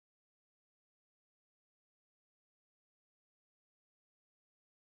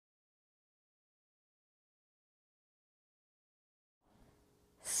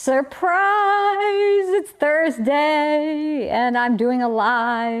Surprise! It's Thursday and I'm doing a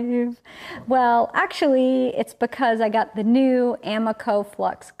live. Well, actually, it's because I got the new Amaco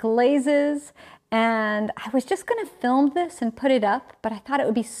Flux glazes and I was just gonna film this and put it up, but I thought it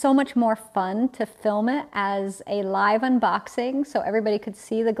would be so much more fun to film it as a live unboxing so everybody could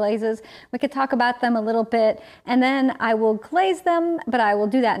see the glazes. We could talk about them a little bit and then I will glaze them, but I will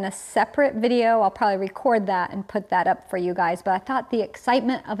do that in a separate video. I'll probably record that and put that up for you guys, but I thought the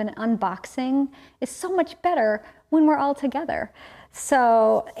excitement of an unboxing is so much better when we're all together.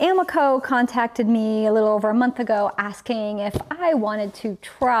 So Amaco contacted me a little over a month ago asking if I wanted to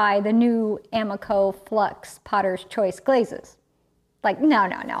try the new Amaco Flux Potter's Choice glazes. Like, no,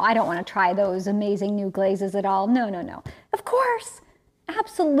 I don't want to try those amazing new glazes at all. No. Of course,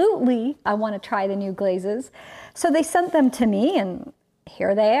 absolutely, I want to try the new glazes. So they sent them to me and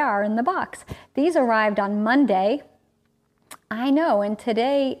here they are in the box. These arrived on Monday. I know, and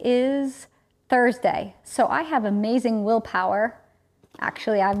today is Thursday. So I have amazing willpower.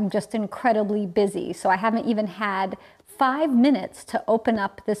 Actually, I'm just incredibly busy, so I haven't even had 5 minutes to open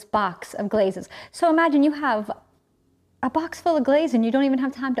up this box of glazes. So imagine you have a box full of glaze and you don't even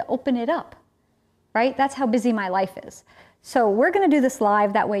have time to open it up, right? That's how busy my life is. So we're gonna do this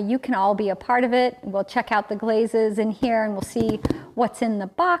live, that way you can all be a part of it. We'll check out the glazes in here and we'll see what's in the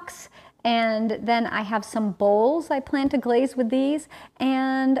box. And then I have some bowls I plan to glaze with these,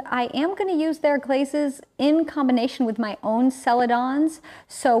 and I am going to use their glazes in combination with my own Celadons,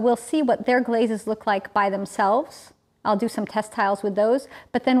 so we'll see what their glazes look like by themselves. I'll do some test tiles with those,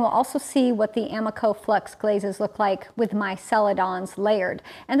 but then we'll also see what the Amaco Flux glazes look like with my Celadons layered.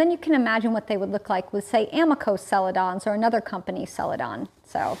 And then you can imagine what they would look like with, say, Amaco Celadons or another company's Celadon.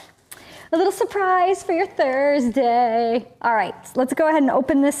 So a little surprise for your Thursday. All right, let's go ahead and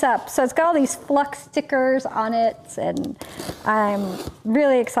open this up. So it's got all these Flux stickers on it, and I'm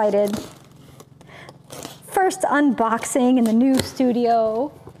really excited. First unboxing in the new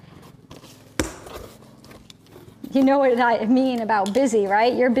studio. You know what I mean about busy,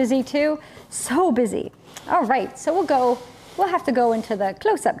 right? You're busy too? So busy. All right, so we'll have to go into the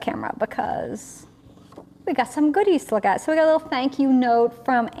close-up camera because we got some goodies to look at. So we got a little thank you note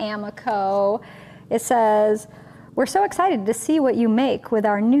from Amaco. It says, "We're so excited to see what you make with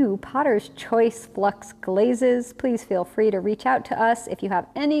our new Potter's Choice Flux glazes. Please feel free to reach out to us if you have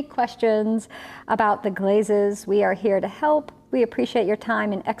any questions about the glazes. We are here to help. We appreciate your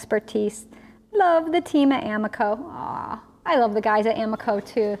time and expertise. Love the team at Amaco." Aw, I love the guys at Amaco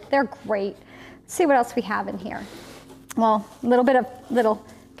too. They're great. Let's see what else we have in here. Well, a little bit of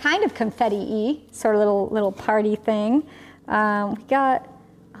kind of confetti-y, sort of little party thing. We got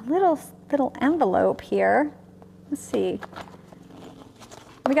a little envelope here. Let's see.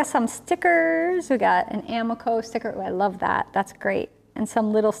 We got some stickers. We got an Amaco sticker. Oh, I love that. That's great. And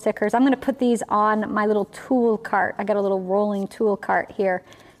some little stickers. I'm going to put these on my little tool cart. I got a little rolling tool cart here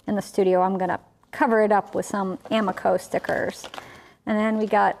in the studio. I'm going to cover it up with some Amaco stickers. And then we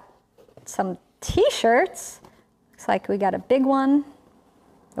got some t-shirts. Looks like we got a big one.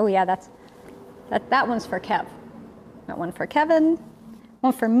 Oh yeah, that one's for Kev. Got one for Kevin,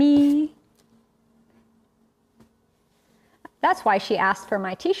 one for me. That's why she asked for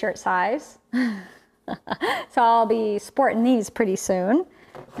my t-shirt size. So I'll be sporting these pretty soon.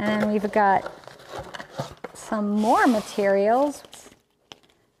 And we've got some more materials.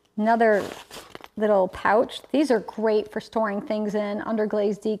 Another little pouch. These are great for storing things in,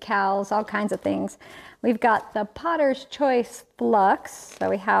 underglazed decals, all kinds of things. We've got the Potter's Choice Flux. So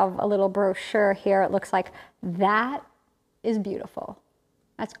we have a little brochure here. It looks like that is beautiful.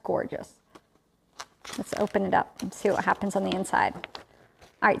 That's gorgeous. Let's open it up and see what happens on the inside.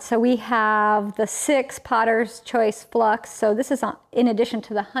 All right, so we have the 6 Potter's Choice Flux. So this is in addition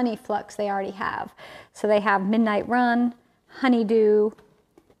to the Honey Flux they already have. So they have Midnight Run, Honeydew,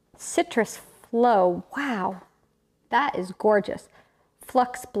 Citrus Flow. Wow, that is gorgeous.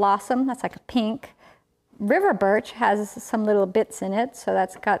 Flux Blossom, that's like a pink. River Birch has some little bits in it, so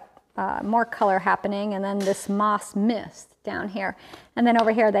that's got more color happening. And then this Moss Mist down here. And then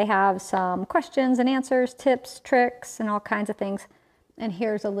over here they have some questions and answers, tips, tricks, and all kinds of things. And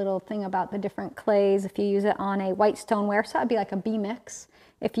here's a little thing about the different clays. If you use it on a white stoneware, so that'd be like a B mix.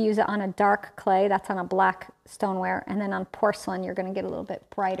 If you use it on a dark clay, that's on a black stoneware. And then on porcelain, you're gonna get a little bit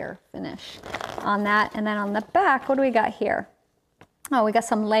brighter finish on that. And then on the back, what do we got here? Oh, we got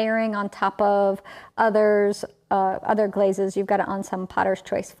some layering on top of other glazes. You've got it on some Potter's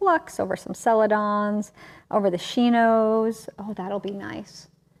Choice Flux, over some Celadons, over the Chinos. Oh, that'll be nice.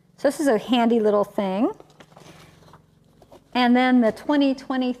 So this is a handy little thing. And then the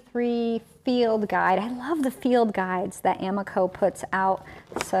 2023 field guide. I love the field guides that Amaco puts out.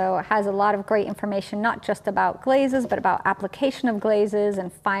 So it has a lot of great information, not just about glazes, but about application of glazes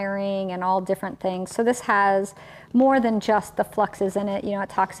and firing and all different things. So this has more than just the fluxes in it. You know, it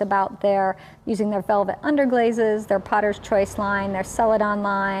talks about using their velvet underglazes, their Potter's Choice line, their Celadon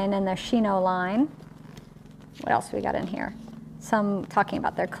line, and their Chino line. What else we got in here? Some talking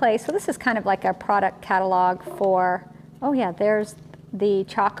about their clay. So this is kind of like a product catalog for, oh yeah, there's the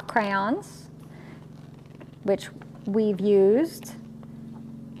chalk crayons, which we've used.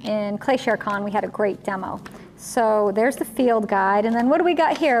 In ClayShareCon, we had a great demo. So there's the field guide, and then what do we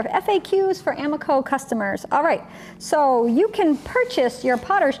got here? FAQs for Amaco customers. All right, so you can purchase your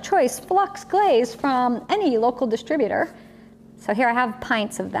Potter's Choice Flux glaze from any local distributor. So here I have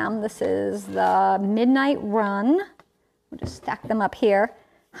pints of them. This is the Midnight Run. We'll just stack them up here.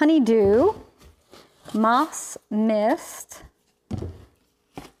 Honeydew, Moss Mist.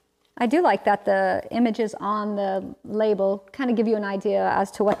 I do like that the images on the label kind of give you an idea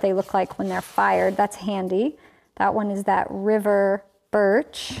as to what they look like when they're fired. That's handy. That one is that River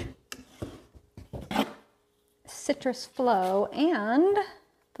Birch, Citrus Flow, and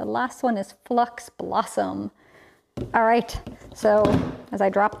the last one is Flux Blossom. All right, so as I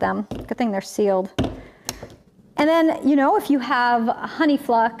drop them, good thing they're sealed. And then, you know, if you have honey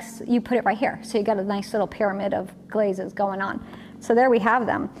flux, you put it right here. So you got a nice little pyramid of glazes going on. So there we have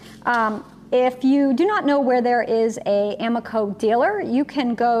them. If you do not know where there is a Amaco dealer, you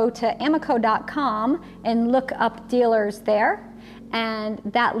can go to amaco.com and look up dealers there, and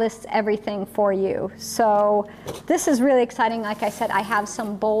that lists everything for you. So this is really exciting. Like I said, I have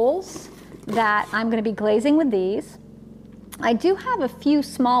some bowls that I'm going to be glazing with these. I do have a few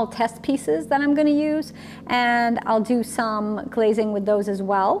small test pieces that I'm going to use, and I'll do some glazing with those as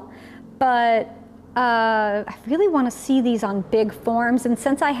well. But I really want to see these on big forms, and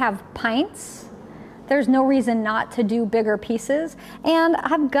since I have pints, there's no reason not to do bigger pieces. And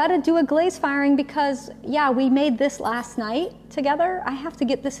I've got to do a glaze firing because, yeah, we made this last night together. I have to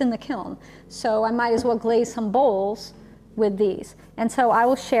get this in the kiln, so I might as well glaze some bowls with these. And so I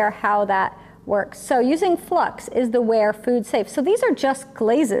will share how that works. So using Flux is the Wear Food Safe. So these are just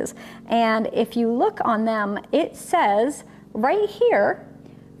glazes, and if you look on them, it says right here,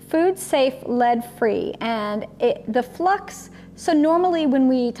 food safe, lead free. And the flux, so normally when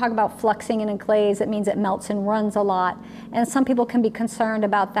we talk about fluxing in a glaze, it means it melts and runs a lot. And some people can be concerned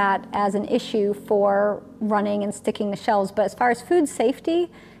about that as an issue for running and sticking the shelves. But as far as food safety,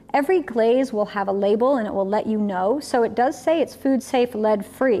 every glaze will have a label and it will let you know. So it does say it's food safe, lead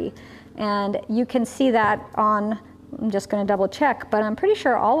free. And you can see that on, I'm just going to double check, but I'm pretty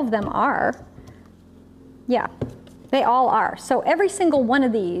sure all of them are. Yeah. They all are. So every single one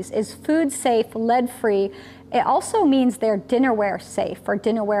of these is food safe, lead free. It also means they're dinnerware safe or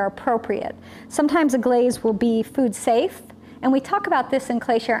dinnerware appropriate. Sometimes a glaze will be food safe, and we talk about this in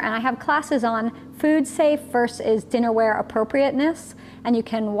ClayShare, and I have classes on food safe versus dinnerware appropriateness, and you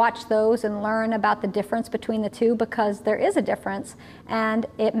can watch those and learn about the difference between the two, because there is a difference and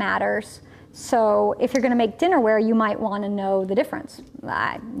it matters. So if you're going to make dinnerware, you might want to know the difference.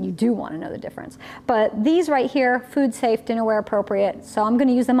 You do want to know the difference. But these right here, food safe, dinnerware appropriate, so I'm going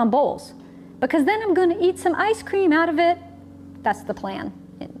to use them on bowls, because then I'm going to eat some ice cream out of it. That's the plan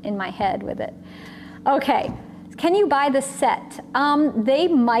in my head with it. Okay, can you buy the set? They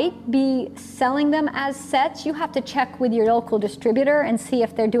might be selling them as sets. You have to check with your local distributor and see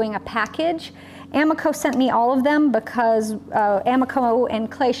if they're doing a package. Amaco sent me all of them because Amaco and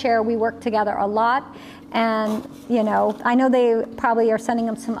ClayShare, we work together a lot. And, you know, I know they probably are sending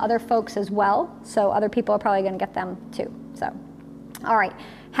them some other folks as well. So other people are probably going to get them too. So, all right.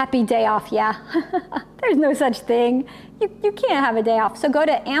 Happy day off, yeah. There's no such thing. You can't have a day off. So go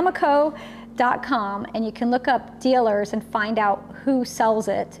to Amaco.com and you can look up dealers and find out who sells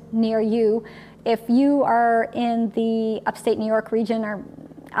it near you. If you are in the upstate New York region, or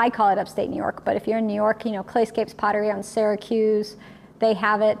I call it upstate New York, but if you're in New York, you know, Clayscapes Pottery on Syracuse, they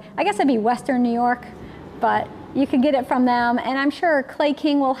have it. I guess it'd be Western New York, but you could get it from them. And I'm sure Clay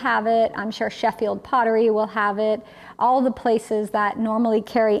King will have it. I'm sure Sheffield Pottery will have it. All the places that normally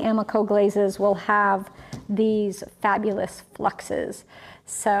carry Amaco glazes will have these fabulous fluxes.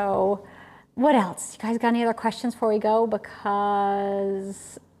 So what else? You guys got any other questions before we go?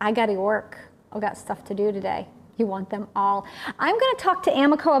 Because I got to work. I've got stuff to do today. You want them all. I'm going to talk to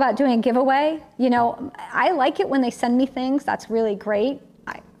Amaco about doing a giveaway. You know, I like it when they send me things. That's really great.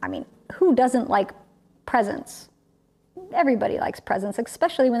 I mean, who doesn't like presents? Everybody likes presents,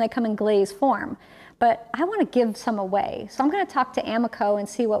 especially when they come in glaze form. But I want to give some away. So I'm going to talk to Amaco and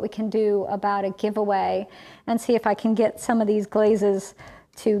see what we can do about a giveaway and see if I can get some of these glazes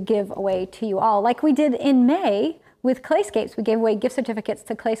to give away to you all. Like we did in May with Clayscapes. We gave away gift certificates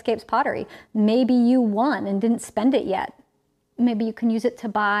to Clayscapes Pottery. Maybe you won and didn't spend it yet. Maybe you can use it to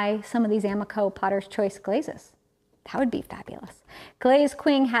buy some of these Amaco Potter's Choice glazes. That would be fabulous. Glaze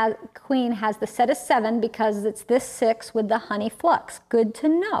Queen has the set of 7 because it's this 6 with the honey flux. Good to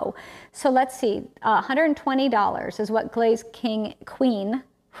know. So let's see, $120 is what Glaze King Queen,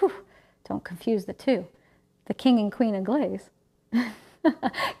 whew, don't confuse the two, the King and Queen of Glaze.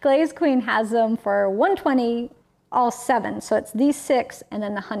 Glaze Queen has them for $120, all 7. So it's these 6 and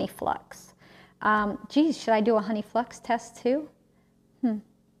then the honey flux. Geez, should I do a honey flux test too?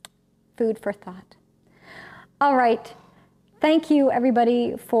 Food for thought. All right. Thank you,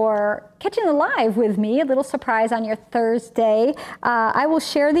 everybody, for catching the live with me. A little surprise on your Thursday. I will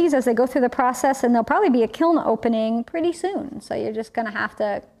share these as they go through the process, and there'll probably be a kiln opening pretty soon. So you're just going to have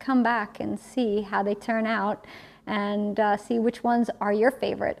to come back and see how they turn out and see which ones are your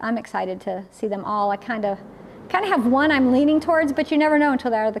favorite. I'm excited to see them all. I kind of have one I'm leaning towards, but you never know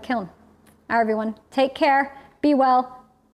until they're out of the kiln. All right, everyone. Take care. Be well.